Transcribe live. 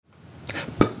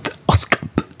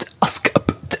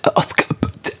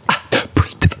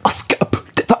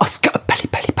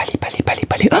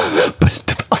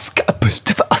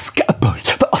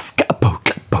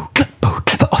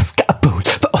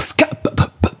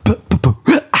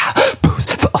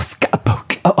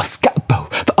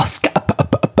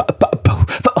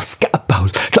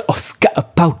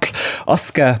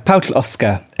Oscar, Páll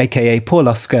Óskar, aka Paul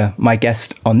Oscar, my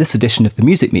guest on this edition of the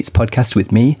Music Meets podcast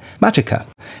with me, Magica.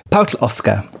 Páll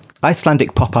Óskar,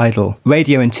 Icelandic pop idol,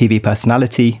 radio and TV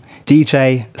personality,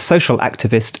 DJ, social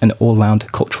activist and all-round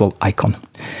cultural icon.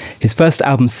 His first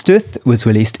album Stuð was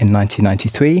released in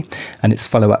 1993 and its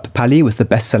follow-up Páli was the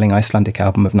best-selling Icelandic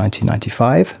album of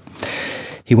 1995.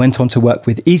 He went on to work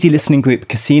with easy listening group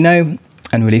Casino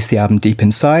and released the album Deep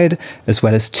Inside, as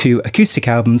well as 2 acoustic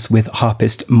albums with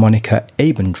harpist Monica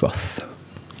Abendroth.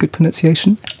 Good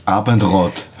pronunciation?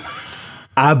 Abendroth.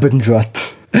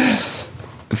 Abendroth.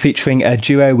 Featuring a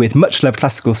duo with much-loved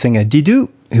classical singer Didu,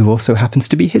 who also happens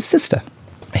to be his sister.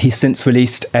 He's since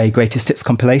released a greatest hits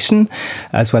compilation,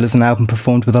 as well as an album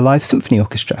performed with a live symphony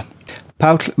orchestra.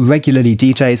 Páll regularly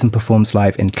DJs and performs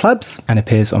live in clubs and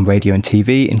appears on radio and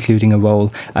TV, including a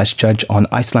role as judge on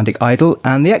Icelandic Idol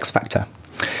and The X Factor.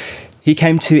 He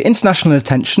came to international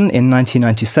attention in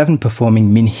 1997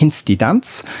 performing Min Hinsti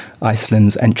Dans,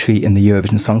 Iceland's entry in the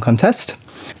Eurovision Song Contest.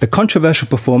 The controversial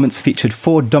performance featured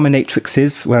 4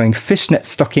 dominatrixes wearing fishnet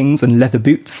stockings and leather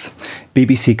boots.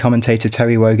 BBC commentator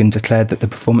Terry Wogan declared that the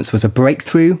performance was a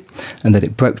breakthrough and that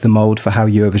it broke the mould for how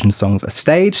Eurovision songs are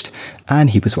staged, and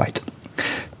he was right.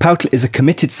 Páll is a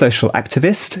committed social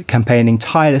activist, campaigning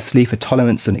tirelessly for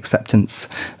tolerance and acceptance,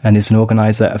 and is an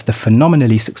organiser of the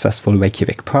phenomenally successful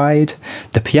Reykjavik Pride,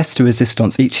 the pièce de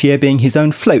résistance each year being his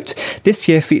own float, this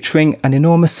year featuring an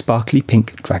enormous sparkly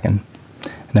pink dragon.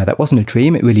 Now, that wasn't a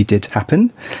dream, it really did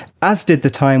happen, as did the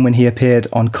time when he appeared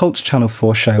on Cult's Channel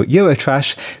 4 show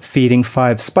Eurotrash, feeding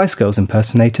 5 Spice Girls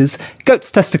impersonators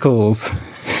goat's testicles.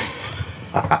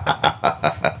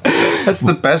 That's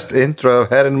the best intro I've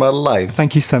had in my life.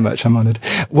 Thank you so much, I'm honoured.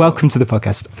 Welcome to the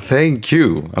podcast. Thank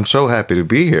you. I'm so happy to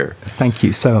be here. Thank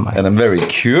you, so am I. And I'm very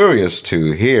curious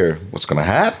to hear what's going to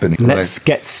happen. Let's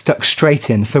get stuck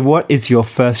straight in. So what is your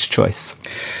first choice?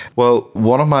 Well,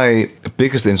 one of my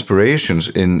biggest inspirations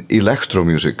in electro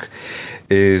music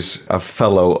is a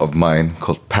fellow of mine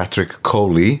called Patrick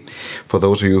Coley. For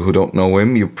those of you who don't know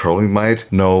him, you probably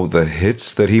might know the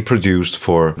hits that he produced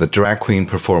for the drag queen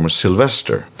performer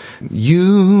Sylvester.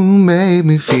 You made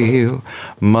me feel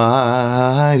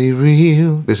mighty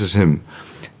real. This is him.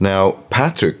 Now,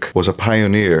 Patrick was a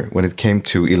pioneer when it came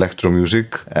to electro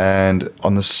music, and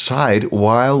on the side,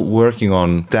 while working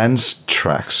on dance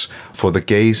tracks for the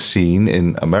gay scene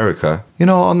in America,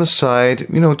 on the side,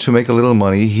 to make a little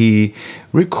money, he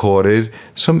recorded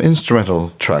some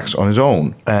instrumental tracks on his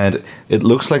own. And it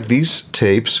looks like these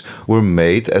tapes were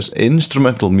made as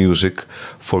instrumental music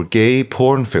for gay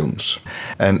porn films.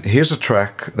 And here's a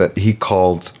track that he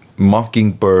called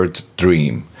Mockingbird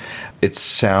Dream. It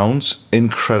sounds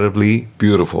incredibly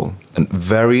beautiful and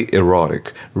very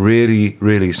erotic, really,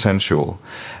 really sensual.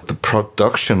 The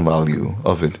production value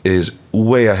of it is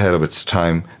way ahead of its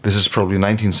time. This is probably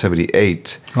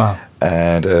 1978. Wow.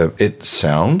 And it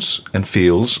sounds and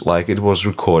feels like it was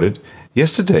recorded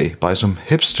yesterday by some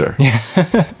hipster. Yeah.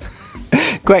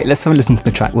 Great, let's have a listen to the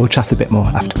track. We'll chat a bit more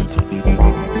afterwards.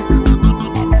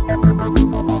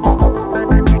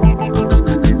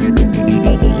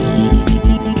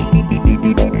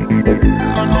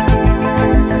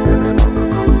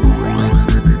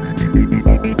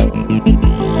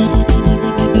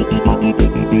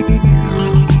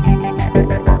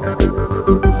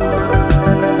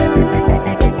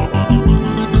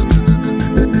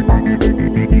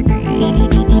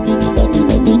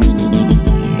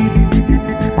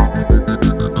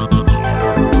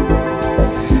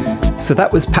 So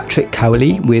that was Patrick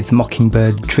Cowley with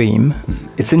Mockingbird Dream.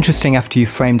 It's interesting after you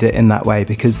framed it in that way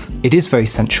because it is very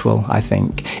sensual, I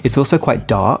think. It's also quite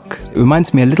dark. It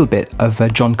reminds me a little bit of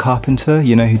John Carpenter,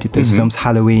 who did those films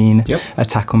Halloween, yep.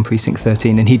 Attack on Precinct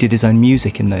 13, and he did his own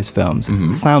music in those films.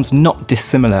 Sounds not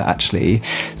dissimilar, actually.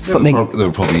 They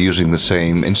were probably using the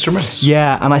same instruments.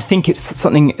 Yeah, and I think it's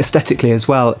something aesthetically as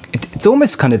well. It's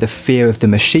almost kind of the fear of the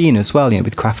machine as well.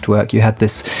 With Kraftwerk, you had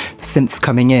this synths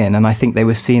coming in, and I think they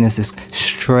were seen as this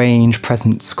strange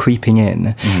presence creeping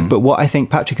in. But what I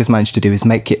think Patrick has managed to do is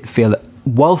make it feel,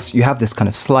 whilst you have this kind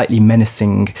of slightly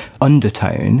menacing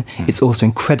undertone, it's also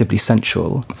incredibly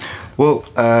sensual. Well,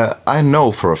 I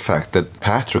know for a fact that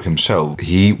Patrick himself,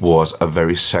 he was a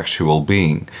very sexual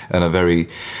being and a very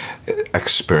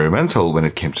experimental when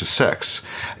it came to sex,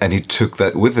 and he took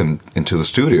that with him into the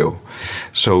studio.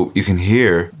 So you can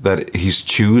hear that he's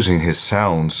choosing his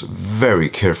sounds very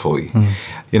carefully.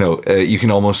 You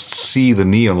can almost see the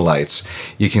neon lights.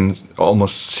 You can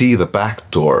almost see the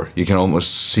back door. You can almost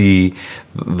see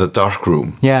the dark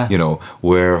room. Yeah.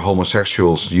 Where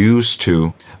homosexuals used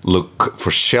to look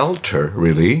for shelter,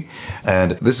 really.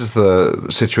 And this is the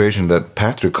situation that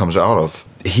Patrick comes out of.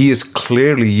 he is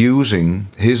clearly using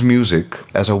his music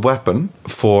as a weapon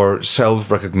for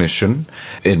self-recognition.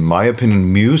 In my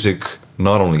opinion, music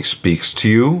not only speaks to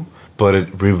you, but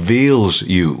it reveals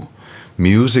you.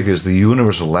 Music is the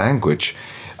universal language.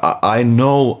 I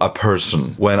know a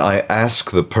person when I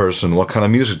ask the person, what kind of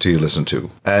music do you listen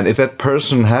to? And if that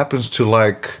person happens to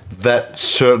like that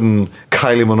certain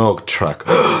Kylie Minogue track,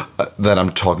 then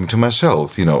I'm talking to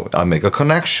myself, you know, I make a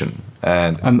connection.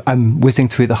 And I'm whizzing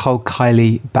through the whole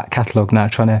Kylie back catalogue now,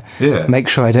 trying to make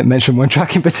sure I don't mention one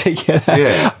track in particular.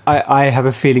 Yeah. I have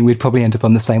a feeling we'd probably end up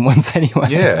on the same ones anyway.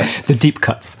 Yeah. The deep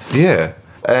cuts. Yeah.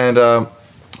 And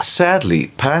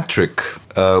sadly, Patrick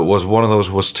was one of those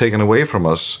who was taken away from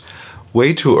us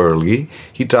way too early.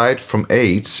 He died from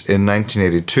AIDS in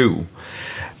 1982.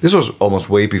 This was almost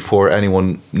way before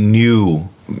anyone knew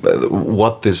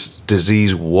what this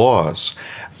disease was.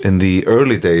 In the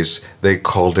early days, they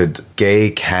called it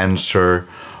gay cancer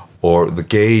or the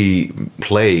gay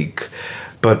plague.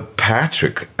 But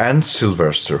Patrick and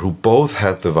Sylvester, who both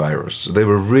had the virus, they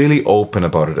were really open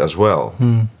about it as well.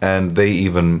 And they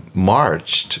even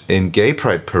marched in gay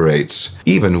pride parades,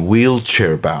 even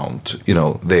wheelchair bound. You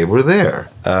know, they were there.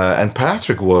 And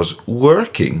Patrick was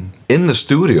working in the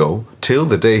studio till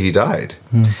the day he died.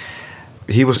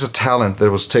 He was a talent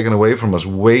that was taken away from us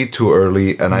way too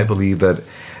early. And I believe that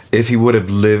if he would have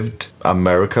lived,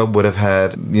 America would have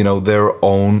had, you know, their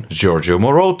own Giorgio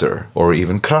Moroder or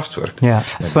even Kraftwerk. Yeah,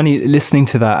 it's funny listening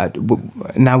to that.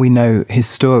 Now we know his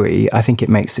story, I think it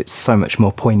makes it so much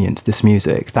more poignant, this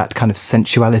music, that kind of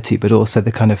sensuality, but also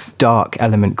the kind of dark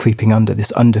element creeping under,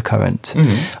 this undercurrent.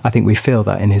 I think we feel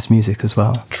that in his music as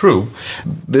well. True.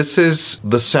 This is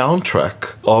the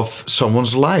soundtrack of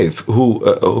someone's life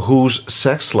whose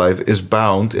sex life is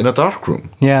bound in a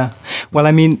darkroom. Yeah. Well,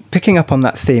 I mean, picking up on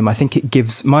that theme, I think it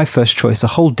gives my first choice a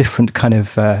whole different kind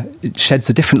of, it sheds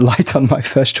a different light on my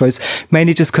first choice,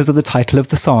 mainly just because of the title of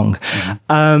the song.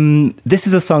 This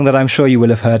is a song that I'm sure you will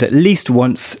have heard at least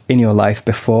once in your life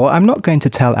before. I'm not going to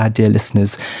tell our dear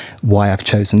listeners why I've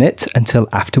chosen it until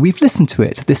after we've listened to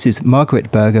it. This is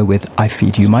Margaret Berger with I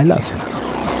Feed You My Love.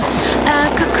 A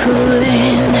cocoon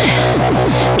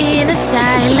in a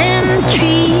silent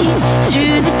tree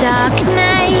through the dark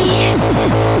night.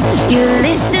 You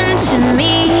listen to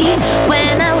me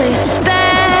when I whisper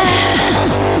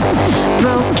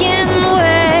broken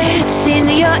words in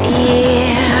your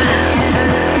ear,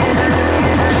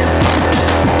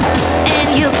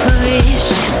 and you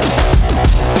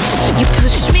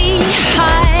push me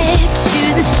hard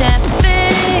to the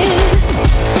surface.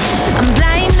 I'm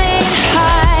blinded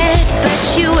hard, but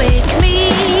you wake me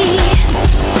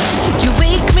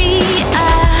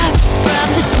up from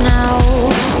the snow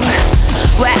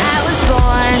where I was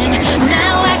born.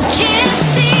 Now I can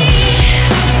see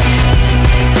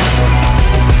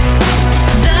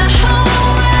the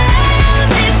whole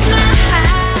world is my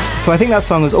house. So I think that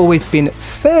song has always been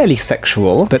fairly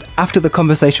sexual, but after the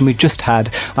conversation we just had,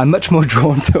 I'm much more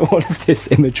drawn to all of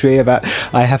this imagery about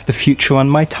I have the future on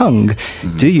my tongue.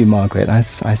 Do you, Margaret? I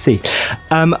see.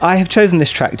 I have chosen this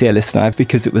track, dear listener,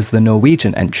 because it was the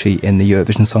Norwegian entry in the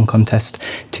Eurovision Song Contest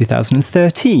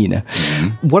 2013.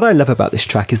 What I love about this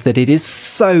track is that it is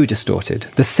so distorted.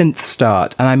 The synths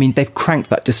start, and I mean, they've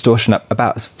cranked that distortion up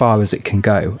about as far as it can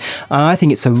go. And I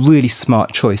think it's a really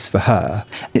smart choice for her.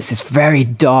 It's this very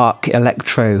dark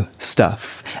electro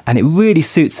stuff, and it really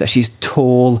suits her. She's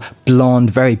tall, blonde,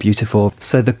 very beautiful.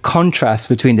 So the contrast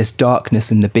between this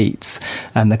darkness in the beats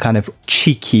and the kind of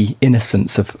cheeky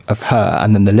innocence of her,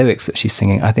 and then the lyrics that she's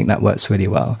singing, I think that works really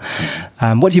well.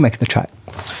 What do you make of the track?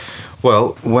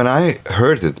 Well, when I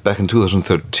heard it back in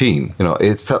 2013, you know,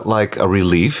 it felt like a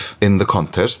relief in the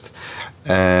contest,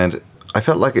 and I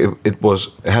felt like it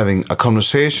was having a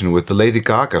conversation with the Lady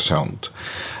Gaga sound.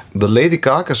 The Lady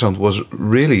Gaga sound was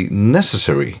really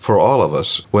necessary for all of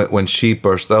us when she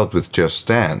burst out with Just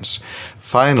Dance.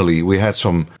 Finally, we had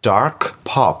some dark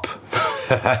pop,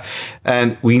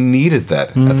 and we needed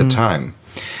that at the time.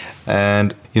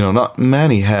 And, you know, not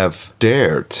many have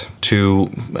dared to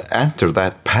enter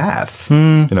that path,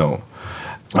 you know,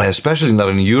 especially not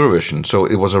in Eurovision. So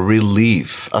it was a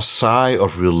relief, a sigh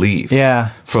of relief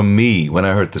from me when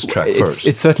I heard this track first.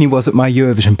 It certainly was at my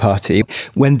Eurovision party.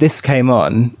 When this came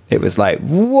on, it was like,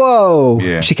 whoa!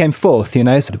 Yeah. She came fourth, you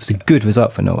know, so it was a good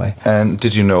result for Norway. And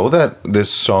did you know that this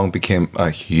song became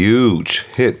a huge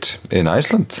hit in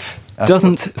Iceland?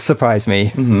 Doesn't surprise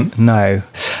me, no.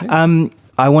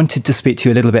 I wanted to speak to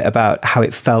you a little bit about how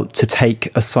it felt to take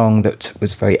a song that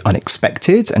was very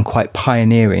unexpected and quite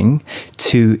pioneering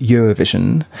to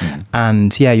Eurovision.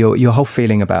 And yeah, your whole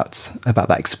feeling about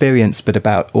that experience, but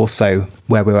about also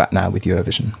where we're at now with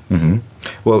Eurovision.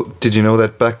 Well, did you know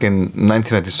that back in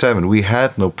 1997 we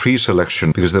had no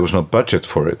pre-selection because there was no budget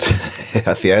for it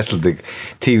at the Icelandic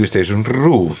TV station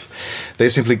RÚV. They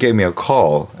simply gave me a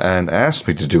call and asked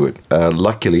me to do it.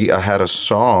 Luckily, I had a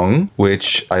song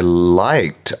which I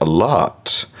liked a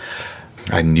lot.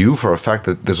 I knew for a fact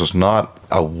that this was not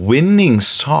a winning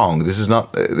song. This is not,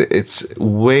 it's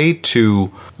way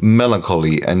too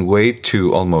melancholy and way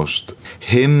too almost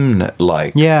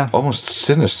hymn-like. Yeah. Almost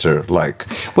sinister-like.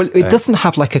 Well, it doesn't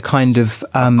have like a kind of...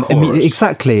 chorus.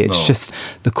 exactly. It's No. just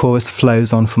the chorus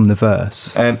flows on from the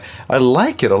verse. And I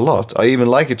like it a lot. I even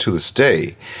like it to this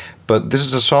day. But this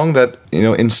is a song that, you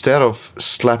know, instead of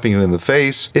slapping you in the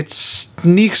face, it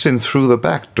sneaks in through the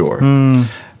back door.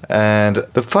 And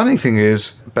the funny thing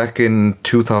is, back in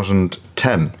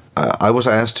 2010, I was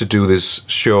asked to do this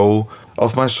show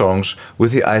of my songs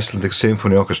with the Icelandic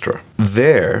Symphony Orchestra.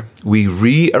 There, we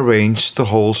rearranged the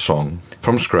whole song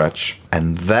from scratch,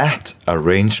 and that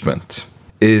arrangement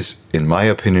is, in my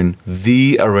opinion,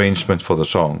 the arrangement for the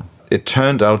song. It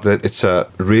turned out that it's a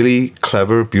really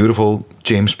clever, beautiful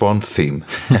James Bond theme.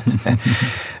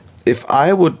 If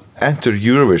I would enter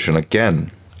Eurovision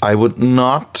again, I would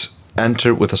not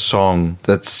enter with a song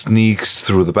that sneaks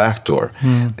through the back door.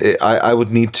 I would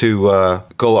need to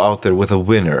go out there with a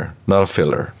winner, not a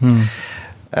filler.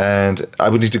 And I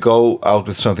would need to go out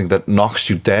with something that knocks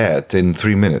you dead in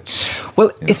 3 minutes.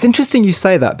 Well, it's interesting you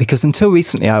say that, because until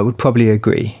recently I would probably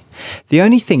agree. The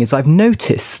only thing is I've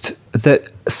noticed that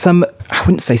some, I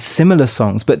wouldn't say similar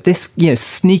songs, but this, you know,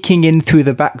 sneaking in through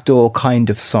the back door kind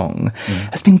of song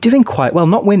has been doing quite well,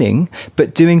 not winning,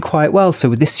 but doing quite well. So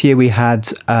this year we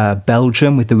had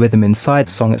Belgium with The Rhythm Inside,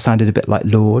 a song that sounded a bit like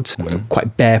Lord,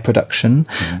 quite bare production.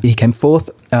 He came fourth.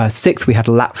 Sixth, we had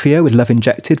Latvia with Love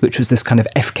Injected, which was this kind of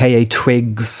FKA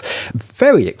Twigs,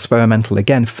 very experimental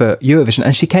again for Eurovision.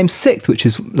 And she came sixth, which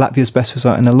is Latvia's best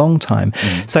result in a long time.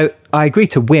 So I agree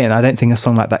to win. I don't think a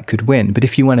song like that could win. But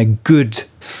if you want a good,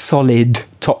 solid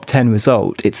top 10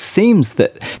 result, it seems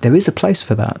that there is a place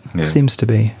for that. Yeah. It seems to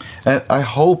be. And I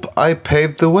hope I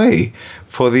paved the way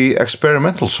for the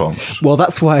experimental songs. Well,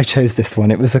 that's why I chose this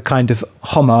one. It was a kind of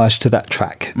homage to that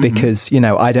track because, you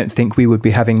know, I don't think we would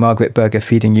be having Margaret Berger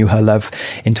feeding you her love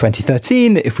in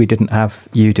 2013 if we didn't have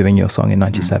you doing your song in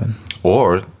 97.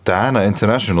 Or Diana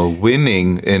International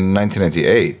winning in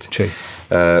 1998. True.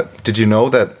 Did you know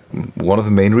that one of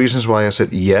the main reasons why I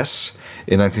said yes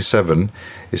in 97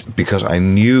 is because I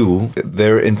knew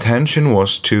their intention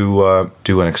was to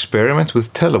do an experiment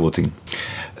with televoting.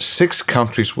 6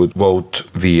 countries would vote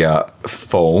via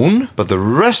phone, but the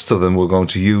rest of them were going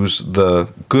to use the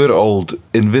good old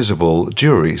invisible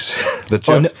juries.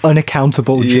 The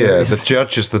Unaccountable juries. Yeah, the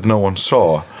judges that no one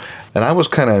saw. And I was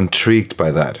kind of intrigued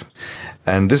by that.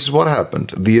 And this is what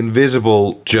happened. The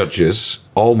invisible judges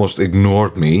almost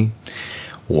ignored me,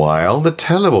 while the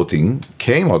televoting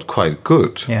came out quite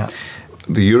good. Yeah.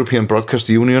 The European Broadcast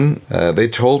Union, they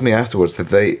told me afterwards that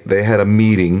they had a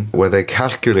meeting where they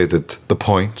calculated the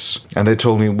points. And they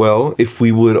told me, well, if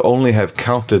we would only have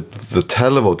counted the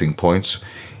televoting points,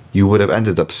 you would have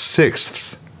ended up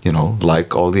 6th. You know,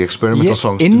 like all the experimental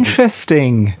songs.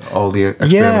 Interesting. All the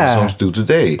experimental songs do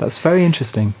today. That's very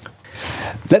interesting.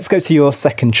 Let's go to your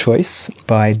second choice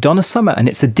by Donna Summer, and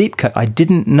it's a deep cut. I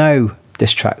didn't know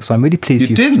this track, so I'm really pleased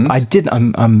You didn't? I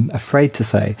didn't. I'm afraid to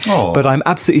say, but I'm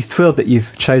absolutely thrilled that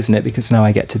you've chosen it because now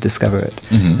I get to discover it.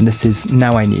 And this is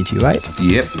Now I Need You, right?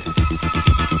 Yep.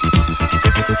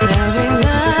 Having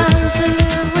learned to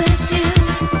live with you,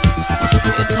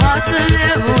 it's hard to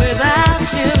live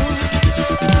without you.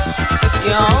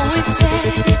 You always said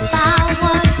if I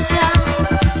were down,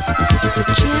 to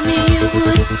cheer me you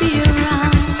would be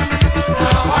around.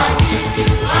 Now I need you,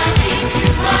 I need you,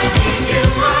 I need you,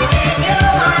 I need you,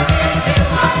 I need you,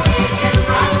 I need you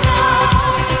right now.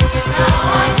 Now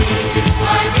I need you,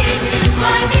 I need you,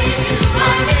 I need you,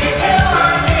 I need you, I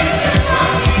need you,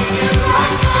 I need you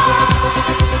right now.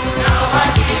 Now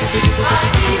I need you, I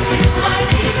need you, I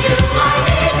need you, I need you, I need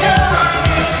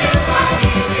you, I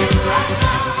need you right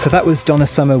now. So that was Donna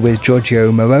Summer with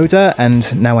Giorgio Moroder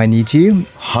and Now I Need You.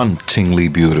 Hauntingly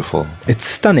beautiful. It's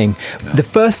stunning. The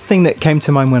first thing that came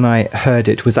to mind when I heard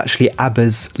it was actually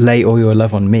ABBA's Lay All Your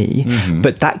Love on Me,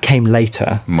 but that came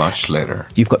later. Much later.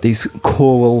 You've got these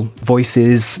choral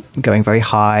voices going very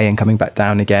high and coming back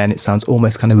down again. It sounds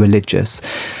almost kind of religious.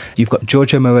 You've got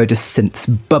Giorgio Moroder's synths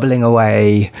bubbling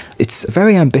away. It's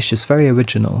very ambitious, very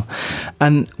original.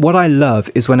 And what I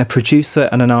love is when a producer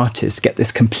and an artist get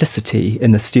this complicity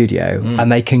in the studio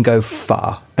and they can go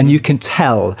far. And you can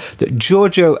tell that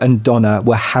Giorgio and Donna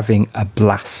were having a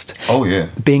blast. Oh, yeah.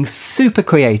 Being super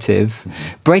creative,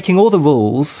 breaking all the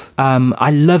rules.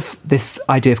 I love this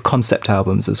idea of concept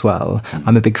albums as well.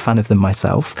 I'm a big fan of them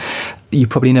myself. You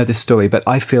probably know this story, but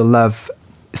I Feel Love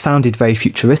sounded very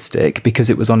futuristic because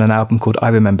it was on an album called I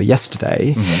Remember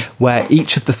Yesterday, where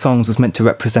each of the songs was meant to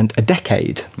represent a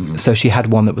decade. So she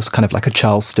had one that was kind of like a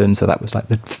Charleston, so that was like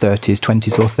the 30s,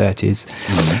 20s or 30s.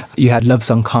 You had Love's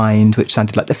Unkind, which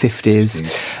sounded like the 50s.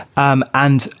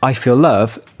 And I Feel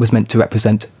Love was meant to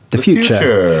represent the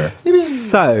future.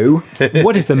 So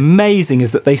what is amazing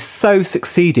is that they so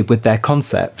succeeded with their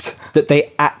concept that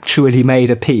they actually made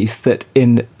a piece that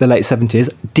in the late 70s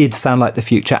did sound like the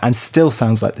future and still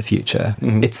sounds like the future.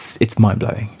 It's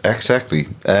mind-blowing. Exactly.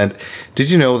 And did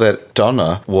you know that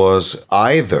Donna was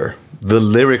either the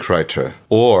lyric writer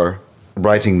or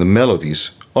writing the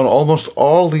melodies on almost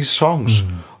all these songs,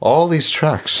 all these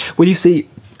tracks? Well, you see,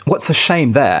 what's a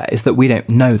shame there is that we don't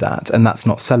know that, and that's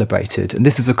not celebrated. And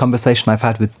this is a conversation I've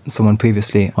had with someone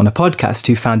previously on a podcast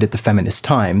who founded the Feminist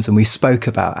Times, and we spoke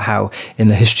about how in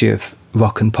the history of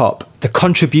rock and pop, the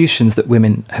contributions that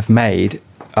women have made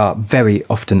are very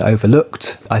often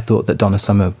overlooked. I thought that Donna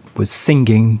Summer was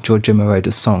singing Giorgio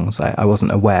Moroder's songs. I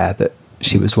wasn't aware that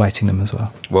she was writing them as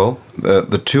well. Well,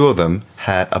 the two of them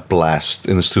had a blast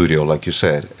in the studio, like you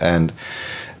said. And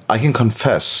I can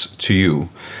confess to you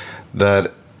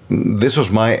that this was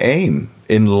my aim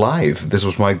in life. This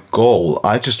was my goal.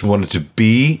 I just wanted to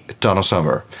be Donna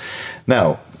Summer.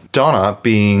 Now, Donna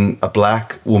being a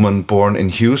black woman born in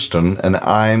Houston, and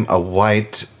I'm a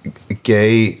white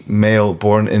gay male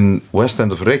born in West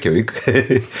End of Reykjavik,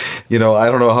 I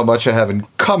don't know how much I have in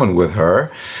common with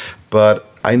her, but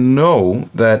I know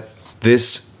that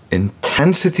this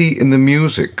intensity in the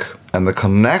music and the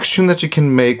connection that you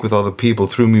can make with other people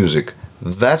through music,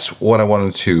 that's what I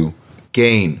wanted to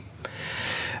gain.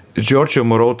 Giorgio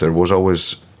Moroder was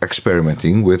always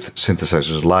experimenting with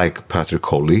synthesizers like Patrick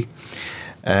Coley,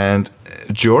 and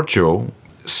Giorgio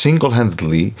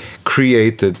single-handedly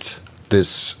created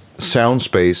this sound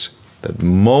space that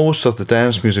most of the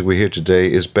dance music we hear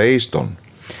today is based on.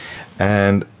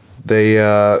 And they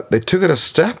took it a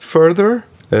step further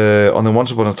on the Once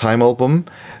Upon a Time album.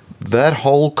 That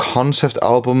whole concept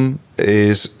album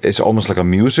is almost like a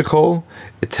musical.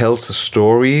 It tells the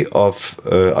story of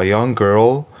a young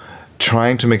girl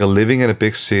trying to make a living in a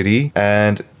big city,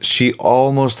 and she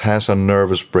almost has a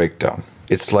nervous breakdown.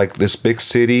 It's like this big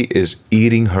city is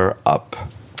eating her up.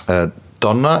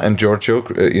 Donna and Giorgio,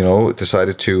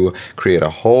 decided to create a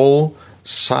whole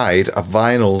side, a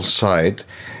vinyl side,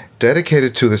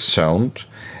 dedicated to this sound,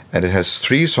 and it has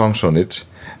 3 songs on it.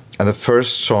 And the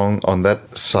first song on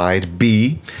that side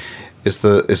B is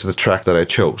the track that I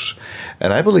chose.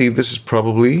 And I believe this is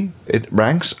probably, it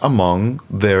ranks among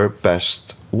their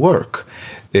best work.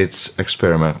 It's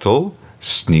experimental,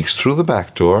 sneaks through the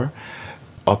back door,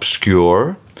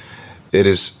 obscure. It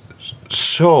is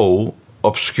so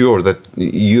obscure that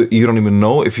you don't even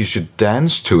know if you should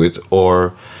dance to it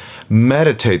or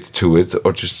meditate to it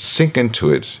or just sink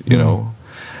into it,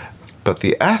 But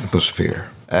the atmosphere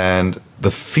and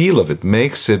the feel of it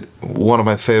makes it one of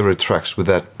my favorite tracks with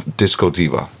that disco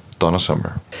diva, Donna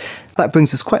Summer. That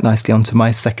brings us quite nicely onto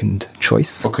my second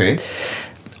choice. Okay.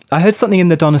 I heard something in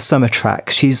the Donna Summer track.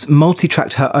 She's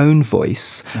multi-tracked her own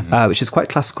voice, which is quite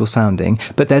classical sounding,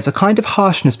 but there's a kind of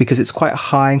harshness because it's quite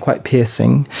high and quite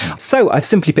piercing. So I've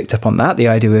simply picked up on that, the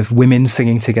idea of women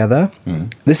singing together.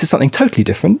 This is something totally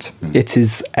different. It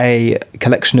is a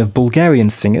collection of Bulgarian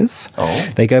singers.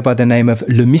 They go by the name of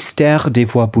Le Mystère des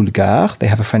Voix Bulgares. They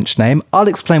have a French name. I'll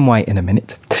explain why in a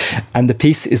minute. And the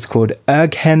piece is called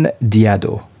Ergen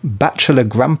Diado, Bachelor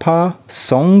Grandpa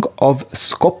Song of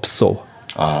Skopso.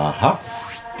 Aha.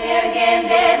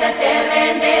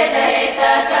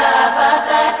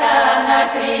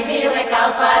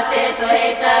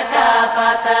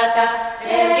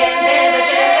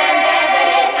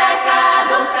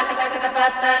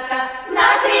 Pataka,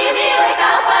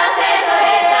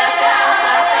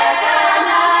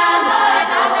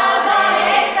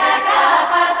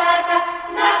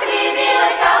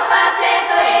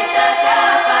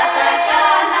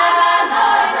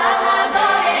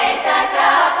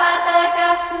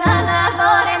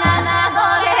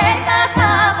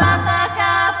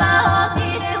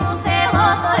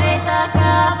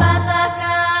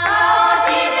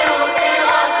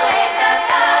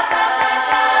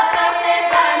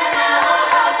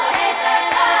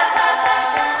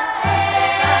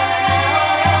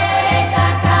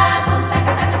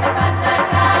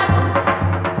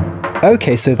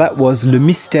 Okay, so that was Le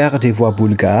Mystère des Voix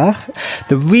Bulgares.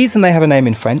 The reason they have a name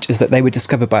in French is that they were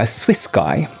discovered by a Swiss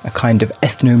guy, a kind of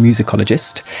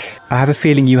ethnomusicologist. I have a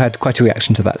feeling you had quite a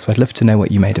reaction to that, so I'd love to know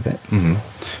what you made of it.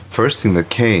 First thing that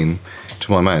came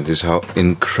to my mind is how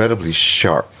incredibly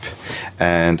sharp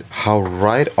and how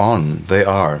right on they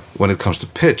are when it comes to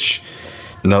pitch.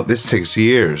 Now, this takes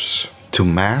years to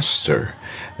master,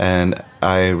 and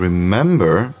I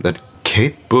remember that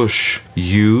Kate Bush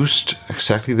used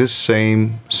exactly the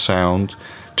same sound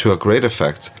to a great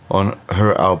effect on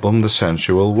her album The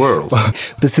Sensual World.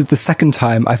 This is the second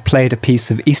time I've played a piece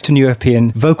of Eastern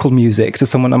European vocal music to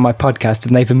someone on my podcast,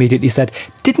 and they've immediately said,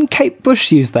 didn't Kate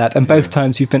Bush use that? And both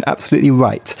times you've been absolutely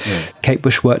right. Yeah. Kate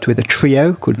Bush worked with a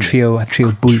trio called Trio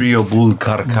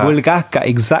Bulgarka. Bulgarka,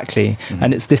 exactly.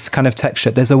 And it's this kind of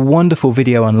texture. There's a wonderful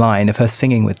video online of her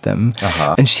singing with them,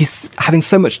 and she's having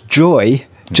so much joy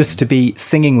just to be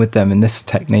singing with them in this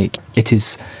technique. It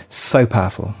is so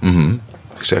powerful.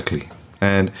 Exactly.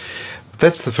 And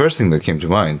that's the first thing that came to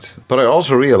mind. But I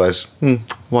also realized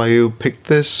why you picked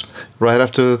this right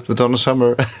after the Donna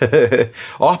Summer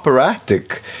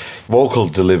operatic vocal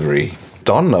delivery.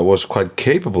 Donna was quite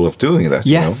capable of doing that.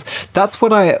 Yes, you know? That's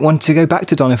what I want to go back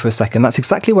to Donna for a second. That's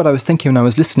exactly what I was thinking when I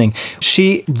was listening.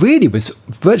 She really was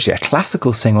virtually a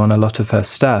classical singer on a lot of her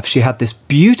stuff. She had this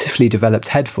beautifully developed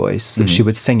head voice that she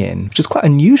would sing in, which is quite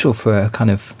unusual for a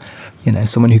kind of, you know,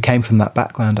 someone who came from that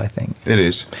background, I think. It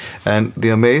is. And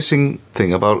the amazing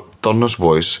thing about Donna's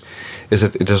voice is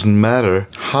that it doesn't matter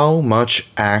how much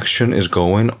action is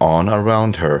going on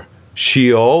around her.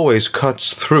 She always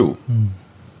cuts through.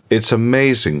 It's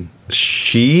amazing.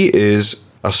 She is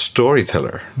a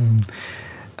storyteller,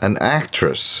 an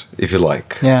actress, if you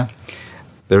like. Yeah.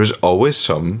 There is always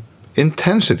some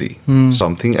intensity,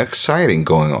 something exciting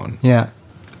going on. Yeah.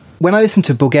 When I listen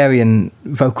to Bulgarian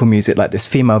vocal music like this,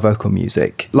 female vocal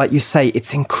music, like you say,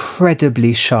 it's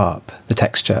incredibly sharp, the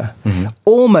texture.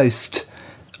 Almost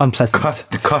unpleasant.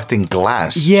 Cutting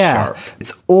glass. Yeah, sharp.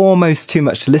 it's almost too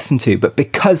much to listen to, but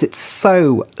because it's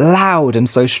so loud and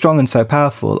so strong and so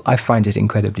powerful, I find it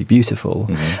incredibly beautiful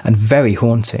and very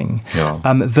haunting. Yeah.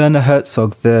 Werner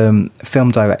Herzog, the film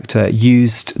director,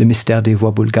 used Le Mystère des Voix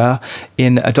Bulgares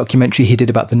in a documentary he did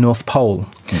about the North Pole.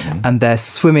 And they're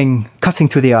swimming, cutting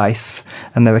through the ice,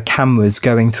 and there are cameras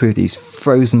going through these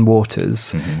frozen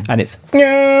waters, and it's...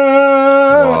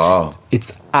 Wow.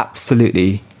 It's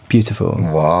absolutely beautiful.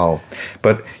 Wow.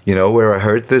 But, you know, where I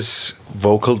heard this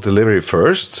vocal delivery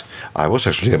first, I was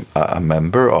actually a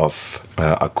member of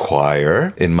a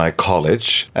choir in my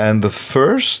college. And the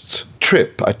first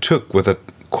trip I took with a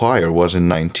choir was in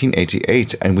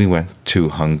 1988. And we went to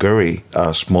Hungary,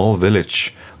 a small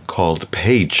village called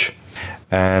Page.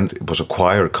 And it was a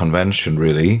choir convention,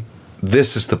 really.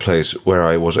 This is the place where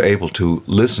I was able to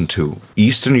listen to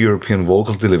Eastern European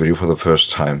vocal delivery for the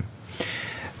first time.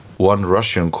 One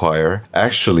Russian choir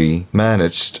actually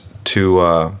managed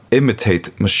to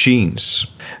imitate machines,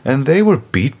 and they were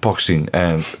beatboxing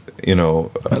and, you know...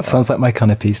 That sounds like my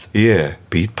kind of piece. Yeah,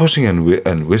 beatboxing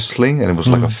and whistling, and it was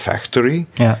like a factory,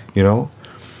 you know,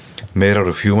 made out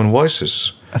of human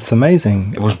voices. That's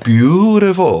amazing. It was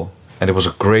beautiful, and it was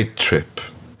a great trip.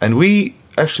 And we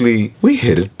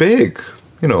hit it big,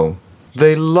 you know.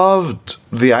 They loved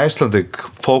the Icelandic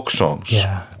folk songs.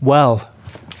 Yeah. Well,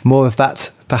 more of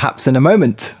that perhaps in a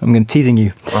moment. I'm going to teasing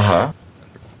you.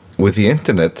 With the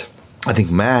internet, I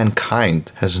think mankind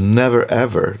has never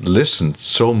ever listened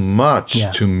so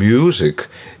much to music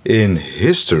in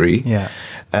history. Yeah.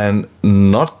 And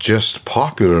not just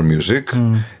popular music.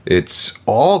 It's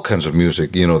all kinds of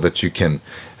music, you know, that you can,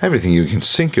 everything you can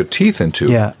sink your teeth into.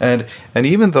 Yeah. And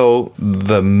even though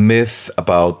the myth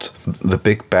about the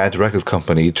big bad record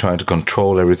company trying to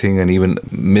control everything and even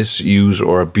misuse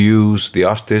or abuse the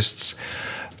artists,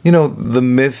 you know, the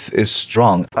myth is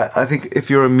strong. I think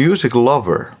if you're a music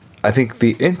lover, I think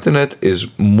the internet is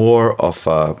more of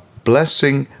a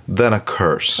blessing than a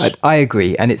curse. I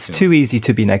agree, and it's too easy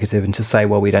to be negative and to say,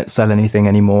 well, we don't sell anything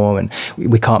anymore and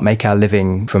we can't make our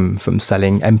living from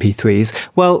selling MP3s.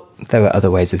 Well, there are other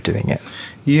ways of doing it.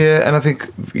 Yeah, and I think,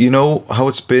 you know, how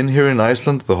it's been here in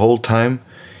Iceland the whole time.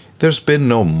 There's been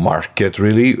no market,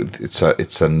 really.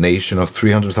 It's a nation of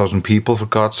 300,000 people, for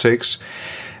God's sakes.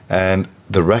 And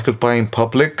the record buying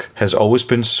public has always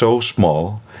been so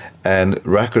small, and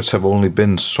records have only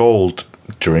been sold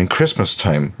during Christmas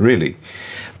time, really.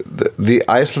 The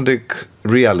Icelandic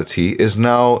reality is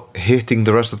now hitting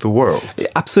the rest of the world.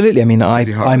 Absolutely. I mean,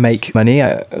 I make money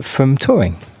from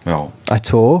touring. No. I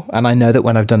tour, and I know that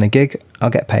when I've done a gig, I'll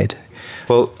get paid.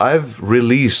 Well, I've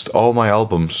released all my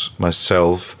albums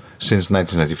myself since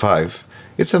 1995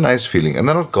 It's a nice feeling, and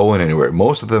they're not going anywhere.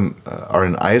 Most of them are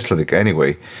in Icelandic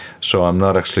anyway, so I'm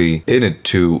not actually in it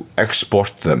to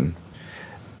export them.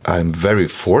 I'm very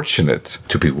fortunate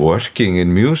to be working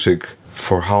in music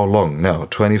for how long now?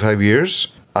 25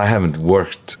 years? I haven't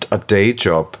worked a day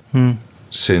job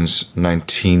since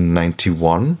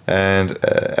 1991, and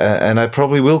I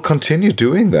probably will continue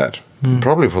doing that,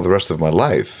 probably for the rest of my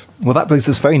life. Well, that brings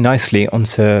us very nicely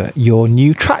onto your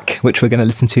new track, which we're going to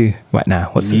listen to right now.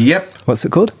 What's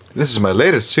it called? This is my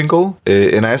latest single.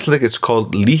 In Icelandic, it's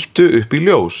called Líttu upp í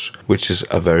ljós, which is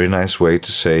a very nice way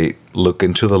to say, look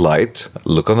into the light,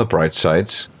 look on the bright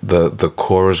sides. The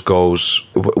chorus goes,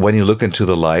 when you look into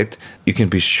the light, you can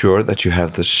be sure that you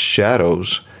have the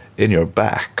shadows in your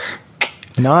back.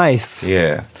 Nice.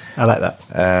 Yeah. I like that.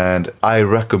 And I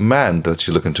recommend that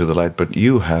you look into the light, but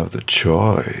you have the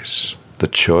choice. The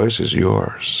choice is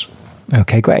yours.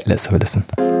 Okay, great. Let's have a listen.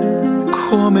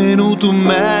 Komin út úr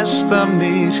mesta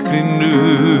myrkrinu,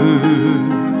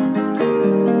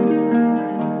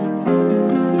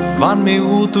 vann mig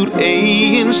út úr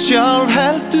eigin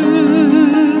sjálfheldu,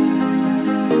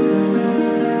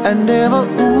 en ef að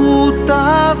út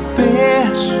af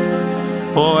ber,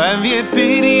 og ef ég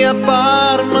byrja að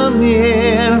barma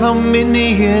mér, þá minni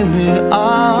ég mig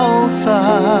á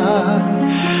það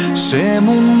sem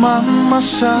hún mamma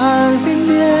sagði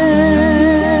mér.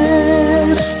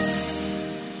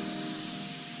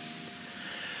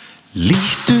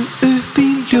 Líttu upp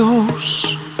í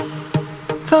ljós,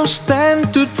 þá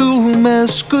stendur þú með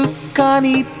skuggan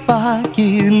í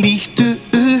baki. Líttu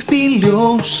upp í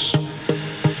ljós,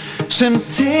 sem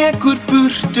tekur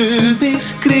burtu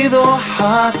myrkrið og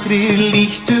hatrið.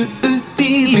 Líttu upp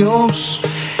í ljós,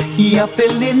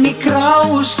 jafnvel inn í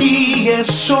gráu ský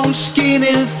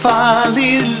sólskinið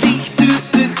falið. Líttu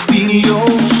upp í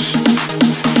ljós,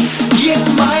 ég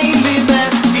mæli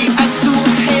með því að þú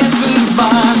hefur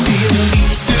valið.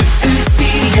 Líttu upp í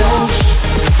ljós,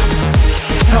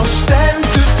 þá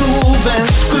stendur þú með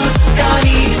skuggan í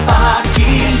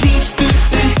baki. Líttu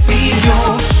upp í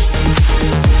ljós,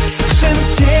 sem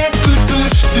tekur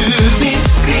burtu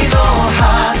myrkrið og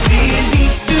hatrið.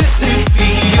 Líttu upp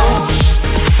í ljós,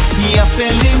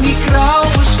 jafnvel inn í gráu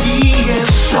ský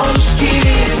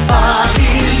sólskinið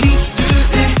falið. Líttu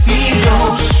upp í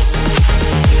ljós,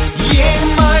 ég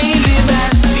mæli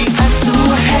með því að þú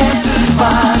hefur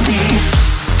valið.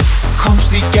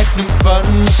 Komst í gegnum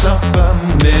bönns af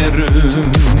bömmerum.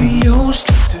 Í ljós,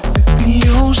 líttu upp í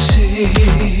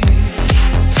ljósið,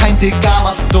 tæmdi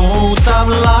gamalt dót af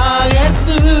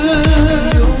lagernum.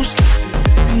 Ljós, líttu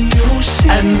upp í ljósið,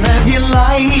 en ef ég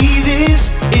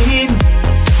læðist inn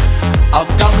á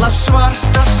gamla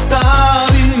svarta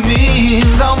staðinn minn,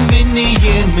 þá minni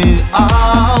ég mig á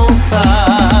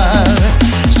það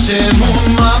sem hún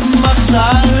mamma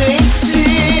sagði eitt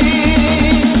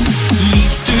sinn.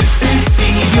 Líttu upp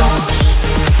í ljós,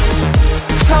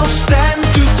 þá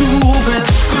stendur þú með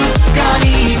skuggan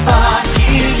í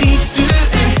baki. Líttu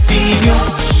upp í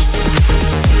ljós,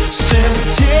 sem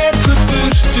tekur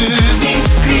burtu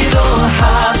myrkrið og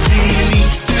hatrið.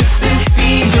 Líttu upp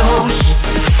í ljós,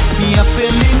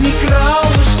 jafnvel inn í gráu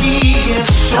ský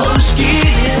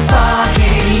sólskinið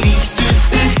falið. Líttu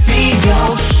upp í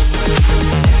ljós,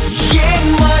 ég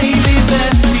mæli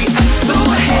með því að þú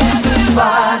hefur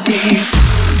valið.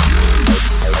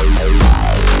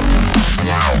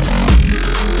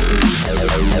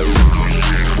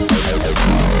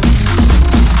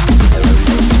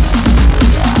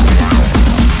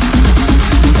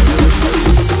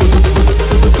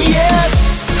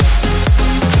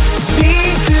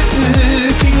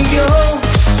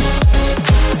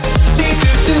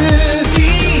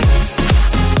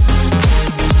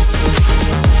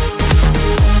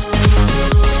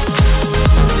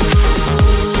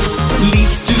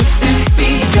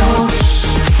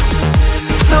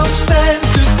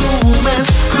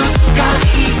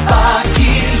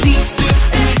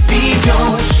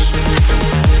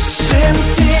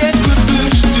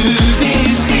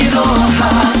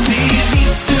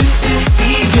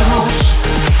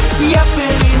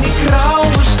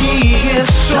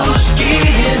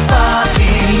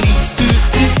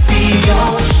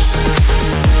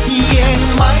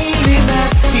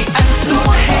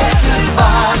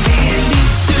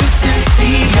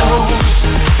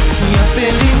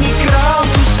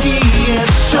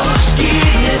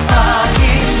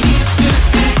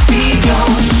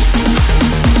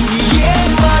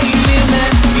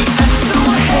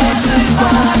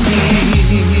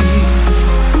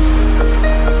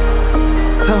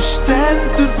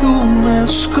 Stendur þú með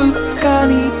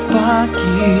skuggan í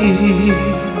baki.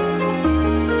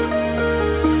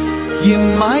 Ég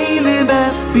mæli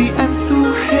með því en þú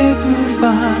hefur valið.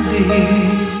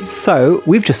 So,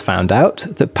 we've just found out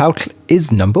that Páll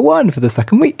is number 1 for the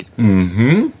second week.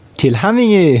 Mm-hmm. Til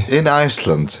hamingju. In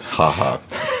Iceland. Haha.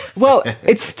 Well,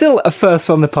 it's still a first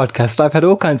on the podcast. I've had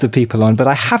all kinds of people on, but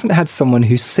I haven't had someone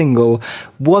whose single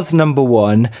was number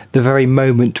 1 the very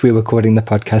moment we were recording the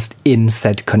podcast in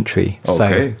said country.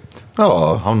 Okay.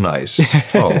 Oh, how nice.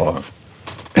 Oh.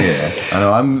 Yeah. I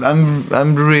know.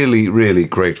 I'm really, really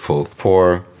grateful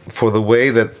for the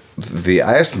way that the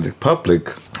Icelandic public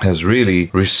has really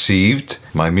received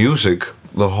my music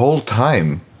the whole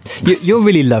time. You're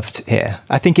really loved here.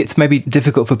 I think it's maybe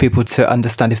difficult for people to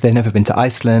understand if they've never been to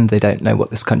Iceland, they don't know what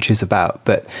this country is about,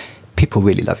 but people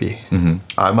really love you. Mm-hmm.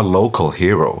 I'm a local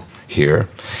hero here,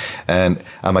 and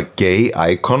I'm a gay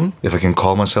icon, if I can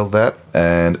call myself that.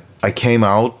 And I came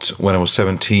out when I was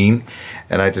 17,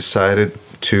 and I decided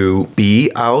to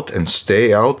be out and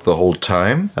stay out the whole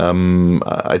time.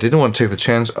 I didn't want to take the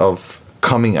chance of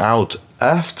coming out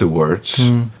afterwards,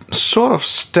 sort of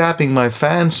stabbing my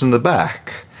fans in the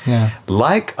back. Yeah.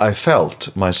 Like I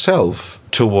felt myself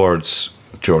towards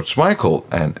George Michael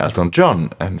and Elton John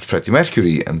and Freddie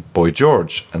Mercury and Boy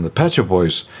George and the Pet Shop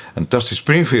Boys and Dusty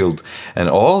Springfield and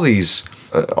all these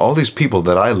people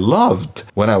that I loved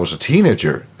when I was a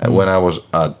teenager, when I was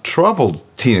a troubled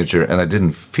teenager and I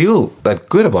didn't feel that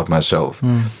good about myself.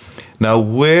 Now,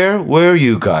 where were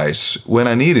you guys when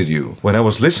I needed you? When I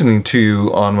was listening to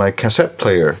you on my cassette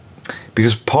player?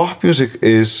 Because pop music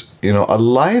is, a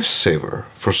lifesaver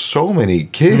for so many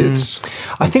kids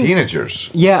and teenagers.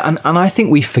 Yeah, and I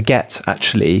think we forget,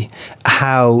 actually,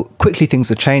 how quickly things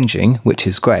are changing, which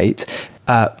is great.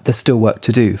 There's still work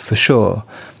to do, for sure.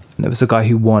 There was a guy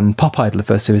who won Pop Idol, the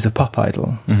first series of Pop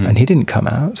Idol, and he didn't come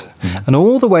out. And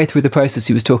all the way through the process,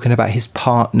 he was talking about his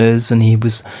partners, and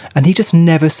he just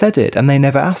never said it, and they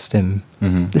never asked him.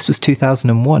 This was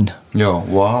 2001. Yeah,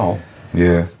 wow.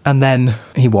 Yeah. And then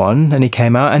he won, and he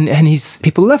came out, and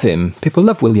people love him. People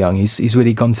love Will Young. He's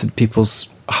really gone to people's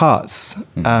hearts.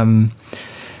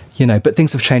 But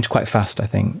things have changed quite fast, I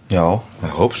think. Yeah, I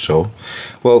hope so.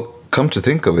 Well, come to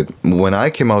think of it, when I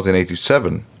came out in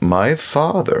 87, my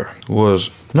father was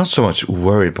not so much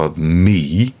worried about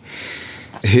me.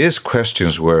 His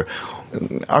questions were,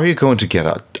 are you going to get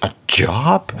a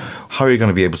job? How are you going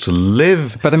to be able to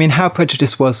live? But I mean, how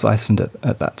prejudiced was Iceland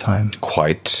at that time?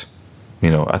 Quite.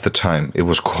 At the time, it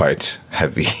was quite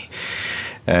heavy.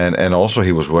 And also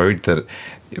he was worried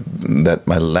that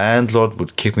my landlord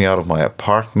would kick me out of my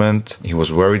apartment. He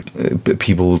was worried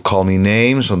people would call me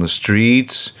names on the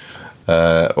streets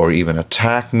or even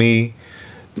attack me.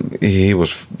 He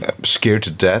was scared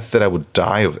to death that I would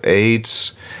die of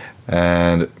AIDS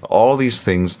and all these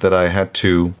things that I had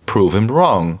to prove him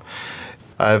wrong.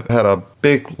 I've had a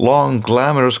big, long,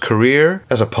 glamorous career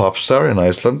as a pop star in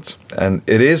Iceland, and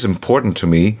it is important to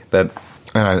me that,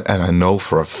 and I know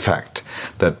for a fact,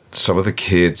 that some of the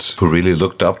kids who really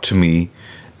looked up to me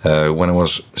when I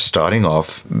was starting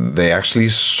off, they actually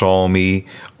saw me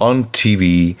on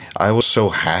TV. I was so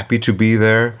happy to be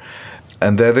there.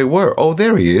 And there they were. Oh,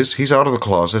 there he is. He's out of the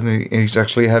closet and he's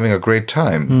actually having a great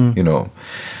time,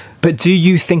 But do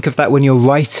you think of that when you're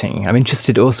writing? I'm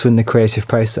interested also in the creative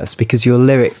process, because your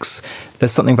lyrics,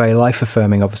 there's something very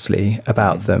life-affirming, obviously,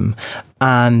 about them.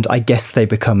 And I guess they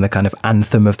become the kind of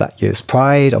anthem of that year's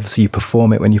Pride. Obviously, you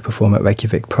perform it when you perform at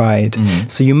Reykjavik Pride.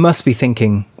 So you must be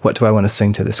thinking, what do I want to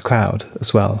sing to this crowd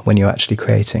as well, when you're actually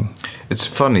creating? It's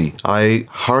funny. I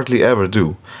hardly ever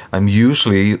do. I'm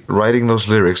usually writing those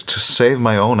lyrics to save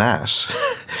my own ass.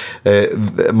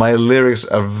 My lyrics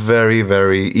are very,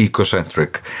 very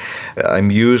egocentric. I'm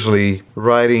usually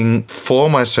writing for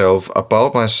myself,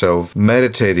 about myself,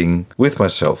 meditating with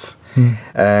myself.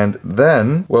 And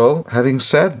then, well, having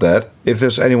said that, if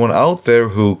there's anyone out there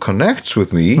who connects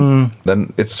with me,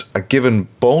 then it's a given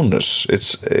bonus.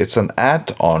 It's an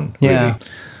add-on, really. Yeah.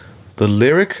 The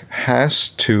lyric has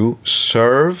to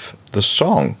serve the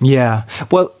song. Yeah.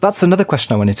 Well, that's another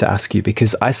question I wanted to ask you,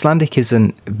 because Icelandic is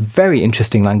a very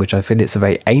interesting language. I feel it's a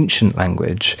very ancient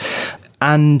language.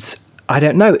 And I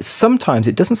don't know, sometimes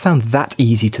it doesn't sound that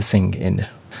easy to sing in.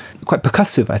 Quite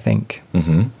percussive, I think.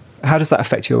 How does that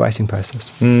affect your writing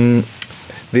process?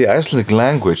 The Icelandic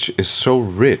language is so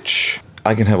rich.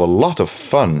 I can have a lot of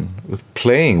fun with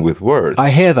playing with words. I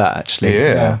hear that, actually.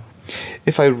 Yeah.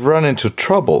 If I run into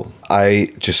trouble,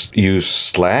 I just use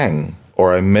slang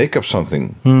or I make up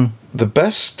something. The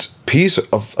best piece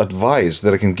of advice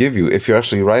that I can give you if you're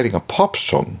actually writing a pop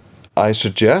song, I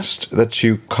suggest that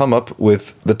you come up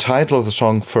with the title of the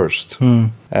song first.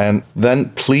 And then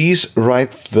please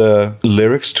write the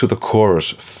lyrics to the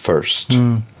chorus first.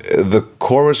 The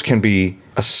chorus can be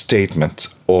a statement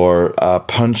or a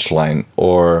punchline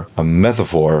or a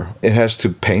metaphor. It has to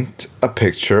paint a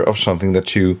picture of something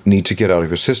that you need to get out of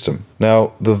your system.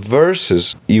 Now, the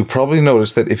verses, you probably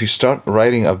notice that if you start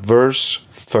writing a verse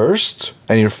first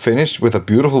and you're finished with a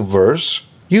beautiful verse,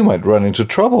 you might run into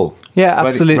trouble. Yeah,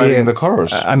 absolutely. Writing the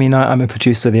chorus. I mean, I'm a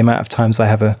producer. The amount of times I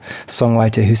have a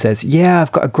songwriter who says, yeah,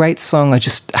 I've got a great song, I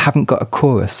just haven't got a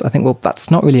chorus. I think, well, that's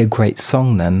not really a great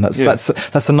song then.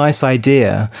 That's a nice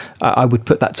idea. I would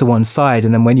put that to one side,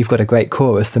 and then when you've got a great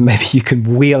chorus, then maybe you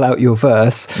can wheel out your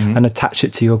verse and attach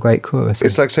it to your great chorus.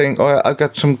 It's like saying, oh, I've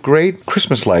got some great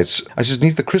Christmas lights. I just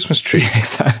need the Christmas tree.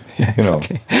 Exactly. Yeah,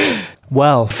 exactly. You know.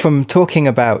 Well, from talking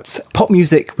about pop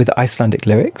music with Icelandic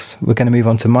lyrics, we're going to move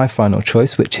on to my final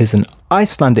choice, which is an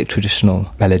Icelandic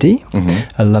traditional melody,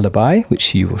 a lullaby,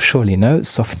 which you will surely know,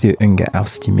 Sofðu unga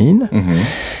ástin mín,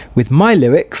 with my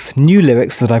lyrics, new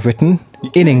lyrics that I've written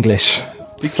in English.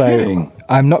 You're kidding?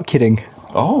 I'm not kidding.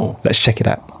 Oh. Let's check it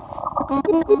out.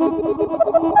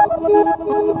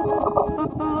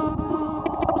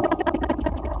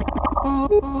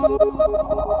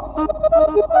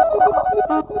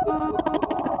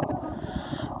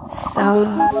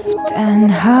 Soft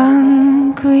and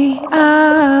hungry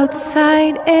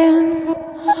outside in,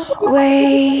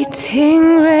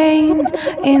 waiting rain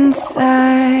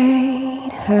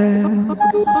inside her,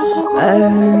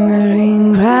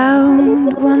 murmuring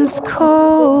round once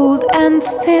cold and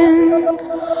thin,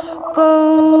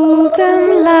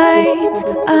 golden light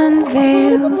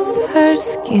unveils her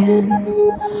skin,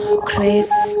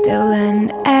 crystal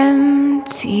and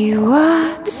empty,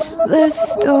 watch the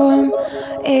storm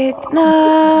ignite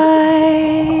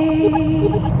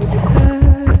her.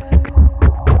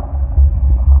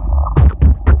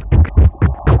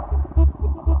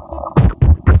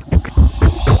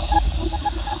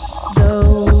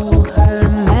 Though her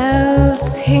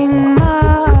melting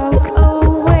mouth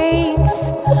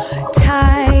awaits,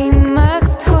 time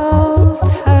must hold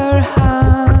her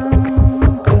hunger.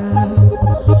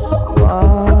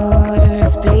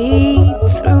 Waters bleed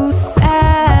through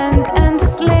sand and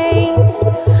slate.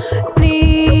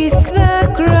 'Neath the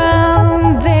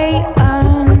ground they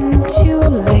undulate,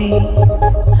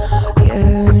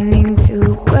 yearning to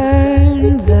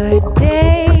burn the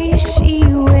day she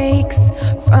wakes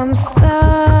from slumber.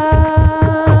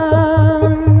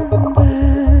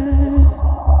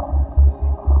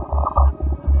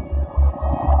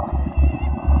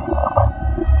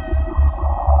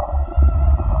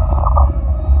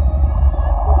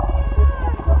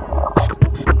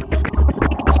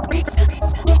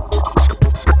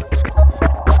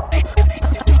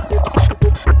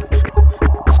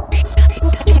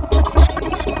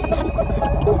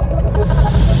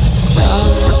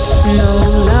 No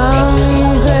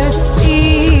longer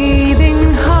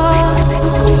seething hot,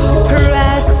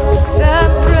 pressed,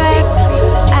 suppressed,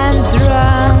 and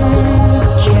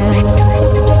drunken,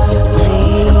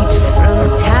 made from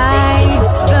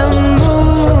tides the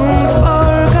moon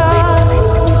forgot,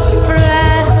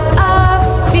 breath of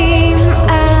steam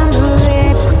and